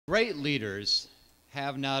Great leaders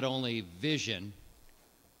have not only vision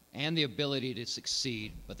and the ability to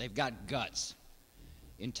succeed, but they've got guts,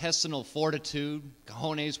 intestinal fortitude,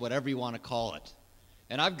 cojones, whatever you want to call it.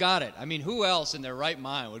 And I've got it. I mean, who else in their right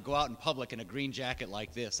mind would go out in public in a green jacket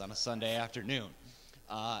like this on a Sunday afternoon?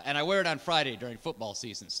 And I wear it on Friday during football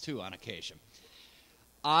seasons, too, on occasion.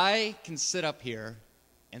 I can sit up here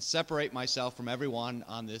and separate myself from everyone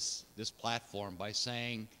on this platform by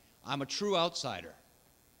saying I'm a true outsider.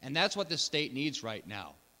 And that's what this state needs right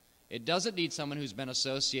now. It doesn't need someone who's been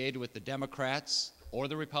associated with the Democrats or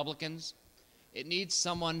the Republicans. It needs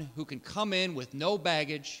someone who can come in with no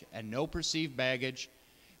baggage and no perceived baggage,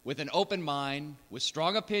 with an open mind, with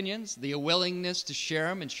strong opinions, the willingness to share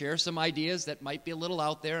them and share some ideas that might be a little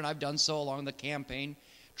out there, and I've done so along the campaign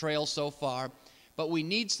trail so far. But we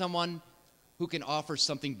need someone who can offer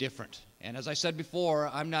something different. And as I said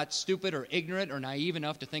before, I'm not stupid or ignorant or naive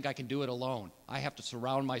enough to think I can do it alone. I have to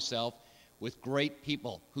surround myself with great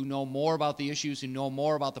people who know more about the issues, who know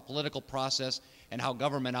more about the political process and how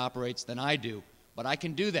government operates than I do. But I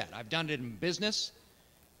can do that. I've done it in business,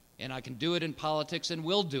 and I can do it in politics, and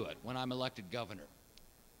will do it when I'm elected governor.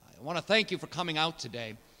 I want to thank you for coming out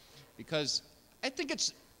today, because I think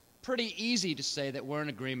it's pretty easy to say that we're in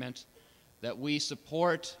agreement, that we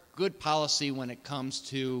support good policy when it comes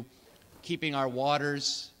to keeping our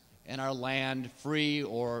waters and our land free,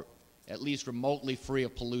 or at least remotely free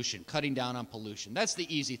of pollution, cutting down on pollution. That's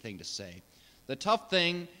the easy thing to say. The tough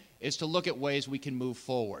thing is to look at ways we can move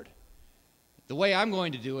forward. The way I'm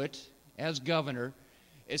going to do it as governor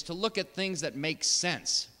is to look at things that make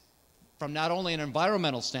sense from not only an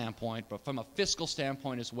environmental standpoint, but from a fiscal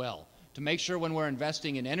standpoint as well, to make sure when we're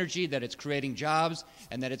investing in energy that it's creating jobs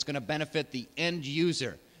and that it's going to benefit the end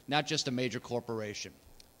user, not just a major corporation.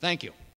 Thank you.